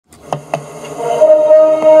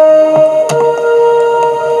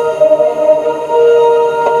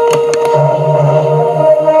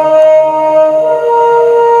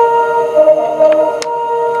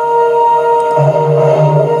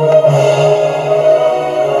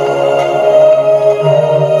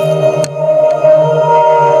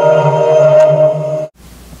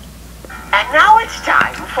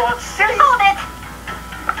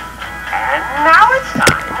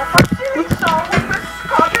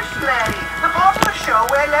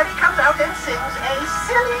out and sings a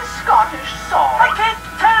silly Scottish song. I can't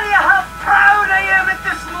tell you how proud I am at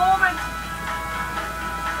this moment.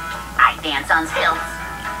 I dance on stilts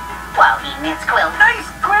while he knits quilts.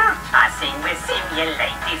 Nice quilt. I sing with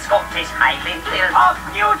simulated Scottish Highland lilt. Oh,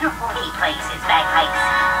 beautiful. He plays his bagpipes.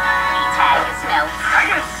 He tag his notes.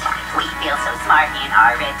 Yes. We feel so smart in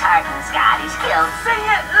our retarded Scottish kilts. Sing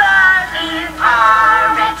it loud. In our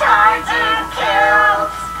retarded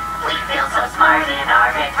kilts. We feel so smart in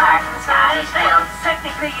our retarded Scottish kilts.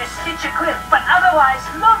 Technically you stitch a quilt, but otherwise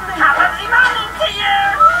lovely. Have a morning to you.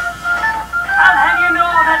 I'll have you know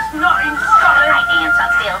that's not in Scotland. I dance on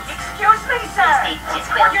stilts. Excuse me, sir. Stitch his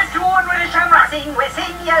What quilts. you doing with a shamrock? Sing with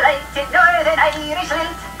simulated Northern Irish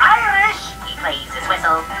lilt. Irish? He plays his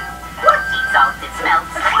whistle. What? He salted smelts.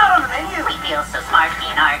 It's not on the menu. We feel so smart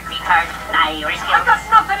in our retarded Irish I've kilts. got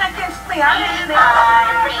nothing against me Irish. In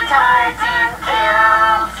our retarded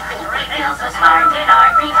kilts. We feel so smart in our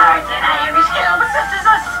retarded Irish But kilts. this is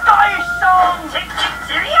a Scottish song. Chick, chick,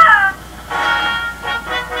 cheerio.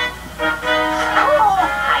 Oh,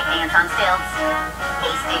 I dance on stilts. He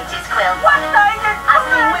stitches quilts. what are you I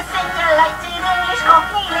sing doing? with simulated English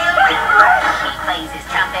cockney lilt. He plays his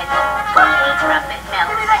trumpet. He trumpet Give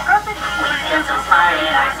me melts. that crumpet. We feel so smart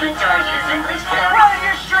in our St. George's English kilts. Well,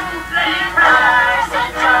 you shouldn't let me Our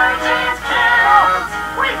St. George's kilts.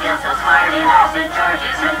 We feel so smart in our St.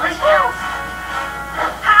 George's English kilts.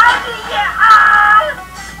 How do you all?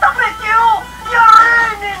 Stop it, you! You're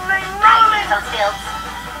ruining my I moment. dance on stilts.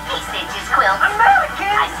 He stitches quilts.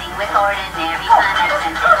 American. I sing with ordinary Oh, punters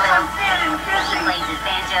and I'm quilts. feeling He dizzy. plays his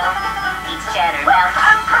banjo. Eats cheddar melts.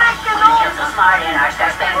 I'm breaking We feel off. so smart in our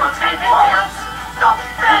Star Spangled Striped kilts. Stop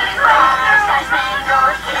We play our Star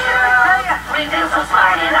Spangled kilts. We feel so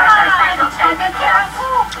smart in our Star Spangled Striped kilts.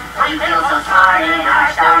 We feel so smart in our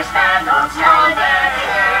Star Spangled Striped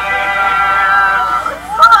kilts.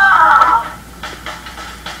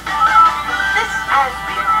 This has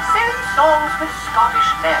been Silly Songs with Scottish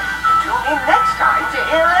Men. Tune in next time to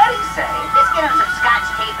hear Eddie say, Just get him some Scotch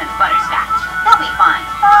tape and butterscotch. They'll be fine.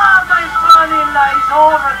 Ah, my funny lies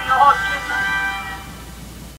over the ocean.